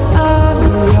lips of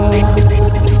rock,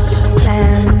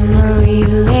 memory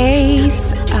lays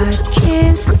a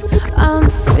kiss on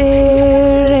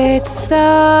spirit sunken.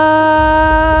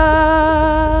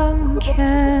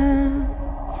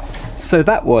 So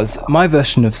that was my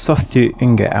version of Sofðu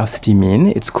unga ástin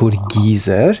mín. It's called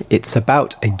Geyser. It's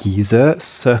about a geyser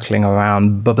circling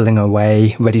around, bubbling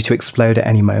away, ready to explode at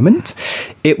any moment.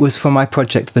 It was for my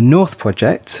project, The North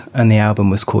Project, and the album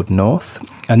was called North.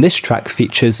 And this track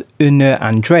features Unnur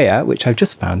Andrea, which I've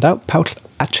just found out Paul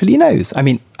actually knows. I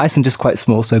mean, Iceland is quite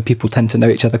small, so people tend to know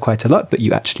each other quite a lot, but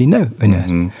you actually know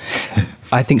Unnur.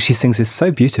 I think she sings this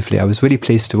so beautifully. I was really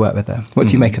pleased to work with her. What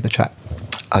do you make of the track?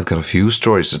 I've got a few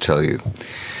stories to tell you.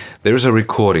 There's a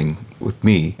recording with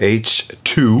me, age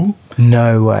 2,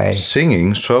 No way.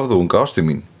 singing Sofðu unga ástin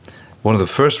mín. One of the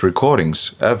first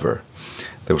recordings ever.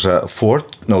 There was a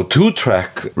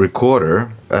 2-track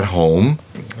recorder at home,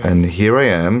 and here I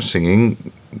am singing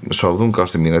Sofðu unga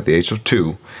ástin mín at the age of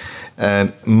 2.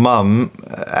 And Mum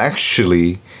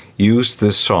actually used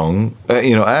this song,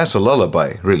 as a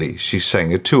lullaby, really. She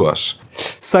sang it to us.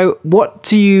 So what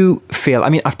do you feel? I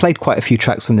mean, I've played quite a few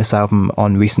tracks from this album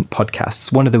on recent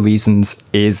podcasts. One of the reasons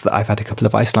is that I've had a couple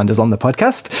of Icelanders on the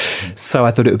podcast, so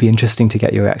I thought it would be interesting to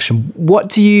get your reaction. What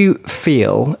do you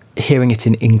feel hearing it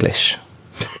in English?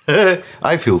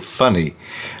 I feel funny.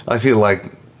 I feel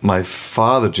like my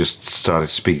father just started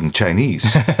speaking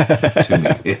Chinese to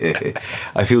me.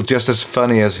 I feel just as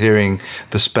funny as hearing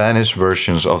the Spanish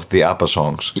versions of the ABBA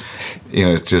songs. You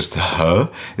know, it's just,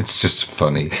 It's just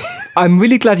funny. I'm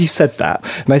really glad you said that.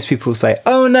 Most people say,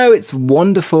 oh no, it's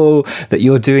wonderful that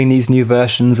you're doing these new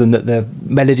versions and that the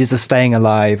melodies are staying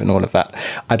alive and all of that.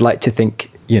 I'd like to think,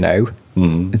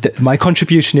 that my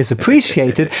contribution is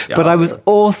appreciated, but I was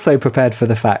also prepared for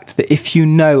the fact that if you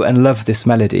know and love this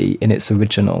melody in its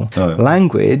original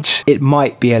language, it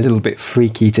might be a little bit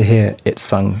freaky to hear it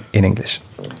sung in English.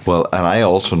 Well, and I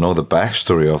also know the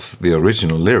backstory of the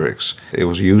original lyrics. It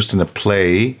was used in a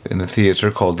play in the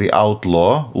theatre called The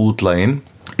Outlaw, Útlaginn.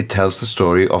 It tells the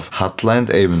story of Halla and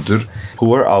Eyvindur, who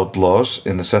were outlaws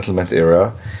in the settlement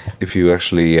era. If you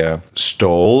actually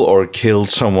stole or killed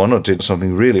someone or did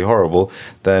something really horrible,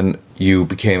 then you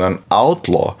became an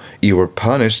outlaw. You were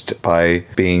punished by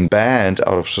being banned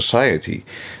out of society.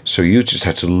 So you just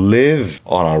had to live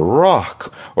on a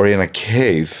rock or in a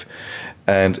cave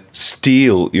and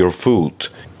steal your food.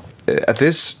 At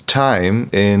this time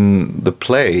in the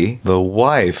play, the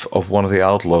wife of one of the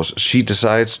outlaws, she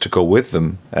decides to go with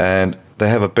them, and they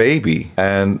have a baby,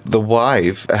 and the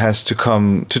wife has to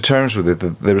come to terms with it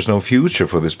that there is no future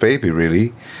for this baby,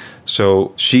 really.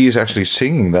 So she is actually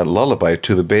singing that lullaby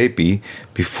to the baby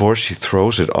before she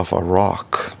throws it off a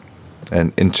rock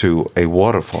and into a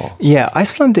waterfall. Yeah,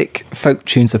 Icelandic folk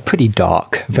tunes are pretty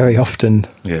dark, very often.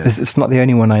 Yeah. It's not the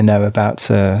only one I know about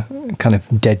kind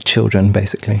of dead children,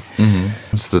 basically. Mm-hmm.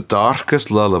 It's the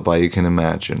darkest lullaby you can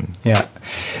imagine. Yeah.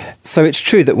 So it's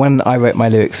true that when I wrote my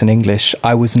lyrics in English,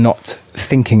 I was not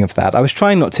thinking of that. I was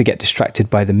trying not to get distracted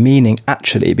by the meaning,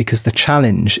 actually, because the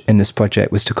challenge in this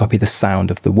project was to copy the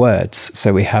sound of the words.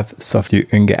 So we have soft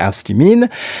unge austin,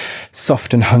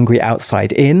 soft and hungry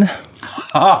outside in.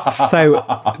 So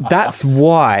that's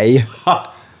why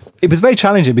it was very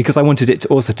challenging, because I wanted it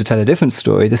also to tell a different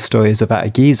story. This story is about a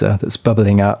geyser that's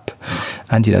bubbling up,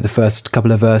 and the first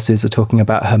couple of verses are talking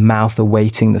about her mouth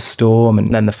awaiting the storm,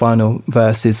 and then the final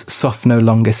verse is soft, no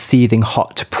longer seething,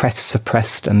 hot, pressed,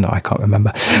 suppressed, and I can't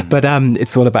remember, but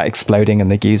it's all about exploding and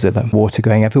the geyser, the water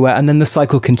going everywhere, and then the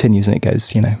cycle continues and it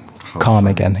goes calm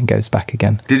again and goes back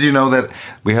again. Did you know that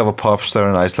we have a pop star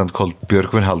in Iceland called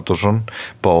Björgvin Halldórsson,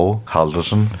 Bo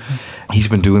Halldórsson? He's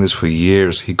been doing this for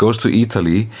years. He goes to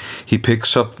Italy, he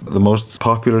picks up the most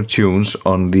popular tunes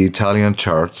on the Italian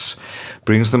charts,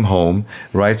 brings them home,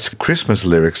 writes Christmas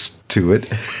lyrics to it.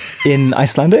 In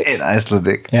Icelandic? In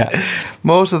Icelandic. Yeah.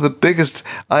 Most of the biggest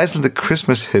Icelandic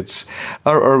Christmas hits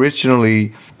are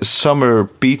originally summer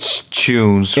beach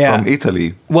tunes from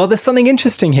Italy. Well, there's something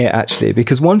interesting here, actually,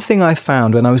 because one thing I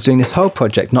found when I was doing this whole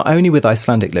project, not only with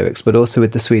Icelandic lyrics, but also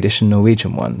with the Swedish and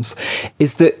Norwegian ones,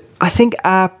 is that I think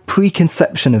our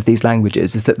preconception of these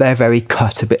languages is that they're very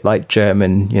cut, a bit like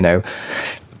German,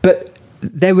 but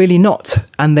they're really not.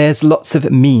 And there's lots of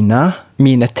mina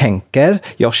tänker,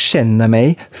 jag känner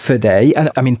mig för dig. And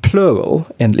I mean, plural,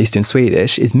 at least in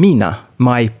Swedish, is mina.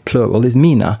 My plural is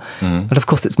mina. But of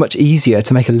course, it's much easier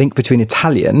to make a link between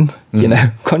Italian,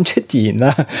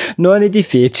 Concertina, non è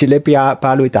difficile,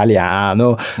 parlo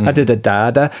italiano,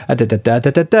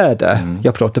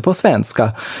 jag pratar på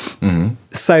svenska.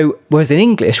 So, whereas in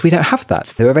English, we don't have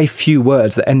that. There are very few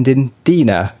words that end in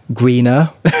dina, greener.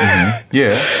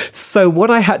 Yeah. So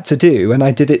what I had to do, and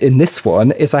I did it in this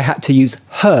one, is I had to use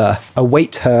her,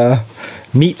 await her,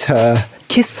 meet her,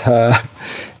 kiss her.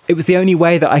 It was the only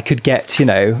way that I could get,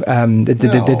 Dina,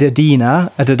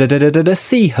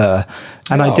 see her.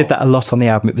 And I did that a lot on the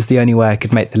album. It was the only way I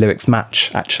could make the lyrics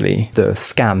match, actually, the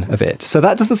scan of it. So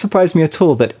that doesn't surprise me at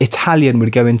all that Italian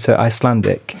would go into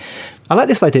Icelandic. I like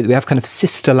this idea that we have kind of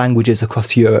sister languages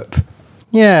across Europe.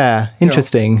 Yeah,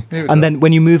 interesting. And then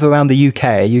when you move around the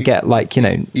UK, you get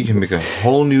You can make a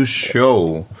whole new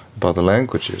show about the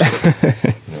languages.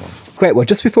 Great. Well,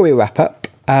 just before we wrap up,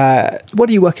 what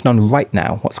are you working on right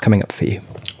now? What's coming up for you?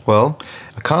 Well,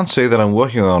 I can't say that I'm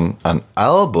working on an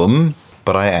album,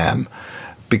 but I am.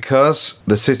 Because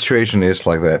the situation is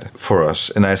like that for us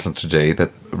in Iceland today,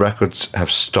 that records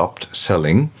have stopped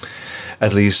selling,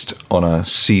 at least on a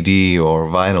CD or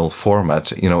vinyl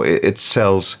format. It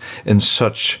sells in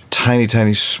such tiny,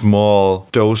 tiny, small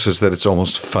doses that it's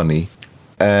almost funny.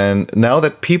 And now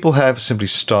that people have simply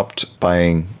stopped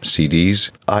buying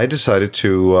CDs, I decided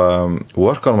to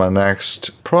work on my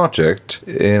next project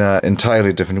in an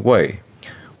entirely different way.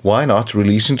 Why not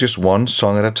releasing just one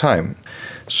song at a time?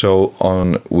 So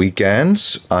on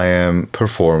weekends, I am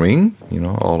performing,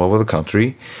 all over the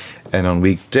country. And on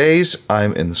weekdays,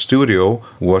 I'm in the studio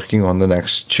working on the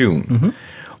next tune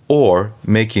or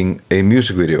making a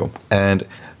music video. And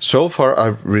so far,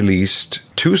 I've released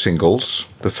 2 singles.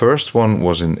 The first one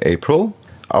was in April,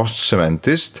 Ást sem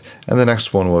endist, and the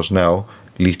next one was now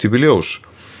Lítu í ljós.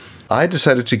 I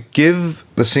decided to give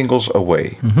the singles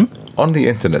away on the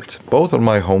internet, both on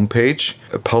my homepage,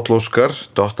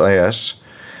 paullóskar.is.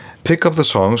 Pick up the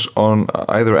songs on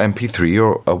either MP3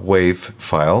 or a WAV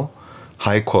file,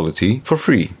 high quality, for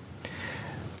free.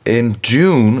 In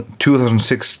June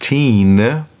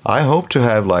 2016, I hope to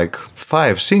have like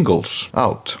 5 singles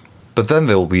out. But then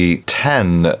there'll be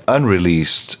 10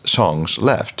 unreleased songs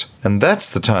left. And that's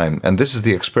the time, and this is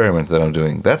the experiment that I'm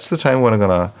doing, that's the time when I'm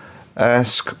gonna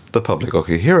ask the public,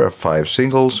 okay, here are 5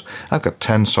 singles, I've got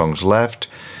 10 songs left.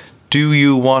 Do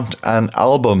you want an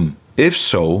album? If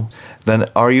so, then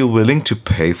are you willing to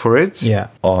pay for it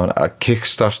on a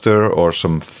Kickstarter or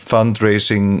some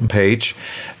fundraising page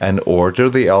and order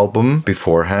the album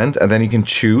beforehand? And then you can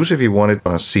choose if you want it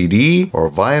on a CD or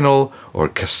vinyl or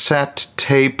cassette,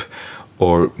 tape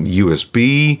or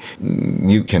USB.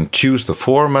 You can choose the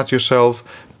format yourself.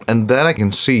 And then I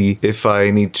can see if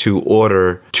I need to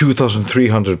order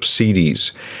 2,300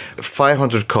 CDs,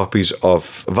 500 copies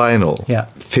of vinyl,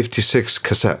 56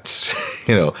 cassettes,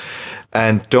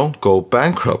 and don't go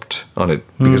bankrupt on it.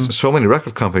 Because so many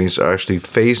record companies are actually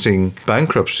facing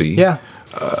bankruptcy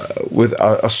with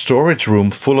a storage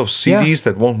room full of CDs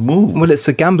that won't move. Well, it's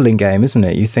a gambling game, isn't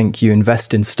it? You think you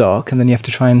invest in stock and then you have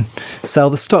to try and sell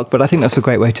the stock. But I think that's a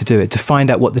great way to do it, to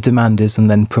find out what the demand is and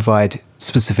then provide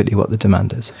specifically what the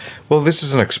demand is. Well, this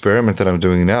is an experiment that I'm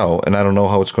doing now, and I don't know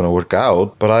how it's going to work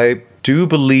out, but I do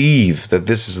believe that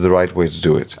this is the right way to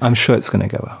do it. I'm sure it's going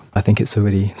to go well. I think it's a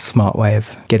really smart way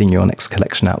of getting your next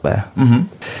collection out there.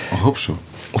 I hope so.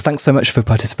 Well, thanks so much for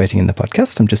participating in the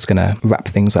podcast. I'm just going to wrap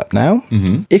things up now.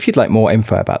 If you'd like more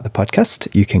info about the podcast,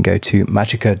 you can go to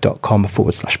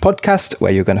magica.com/podcast,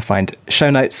 where you're going to find show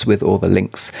notes with all the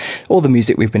links, all the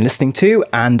music we've been listening to,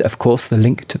 and of course the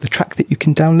link to the track that you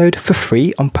can download for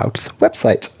free on Paul's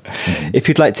website. If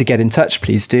you'd like to get in touch,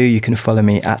 please do. You can follow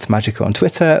me at Magica on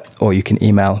Twitter, or you can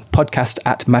email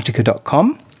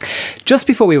podcast@magica.com. Just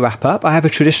before we wrap up, I have a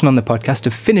tradition on the podcast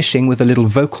of finishing with a little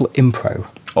vocal impro.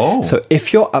 Oh. So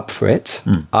if you're up for it,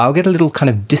 I'll get a little kind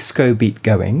of disco beat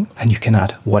going, and you can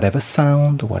add whatever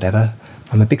sound or whatever.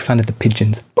 I'm a big fan of the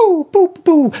pigeons. Boo, boo,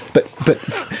 boo. But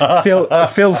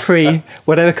feel free,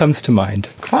 whatever comes to mind.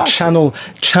 Channel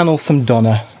some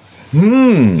Donna.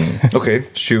 Okay,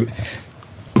 shoot.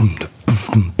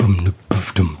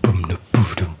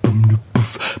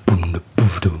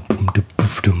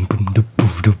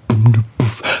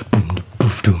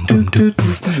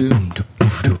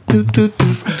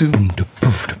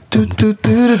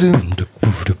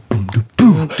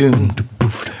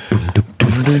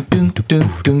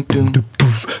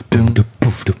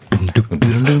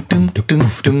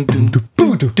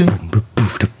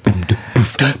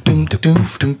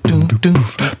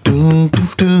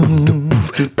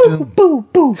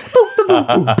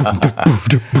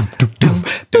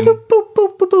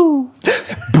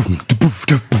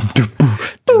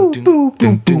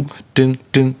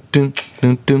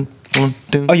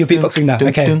 Oh, you're beatboxing now.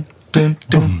 Okay.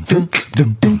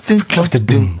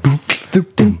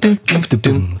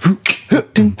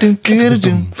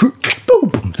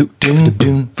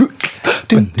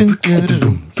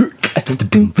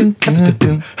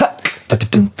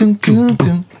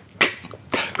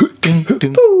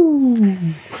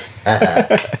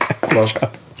 Bra.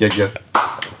 Geggjað.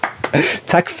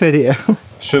 Takk fyrir.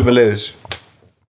 Sömuleiðis.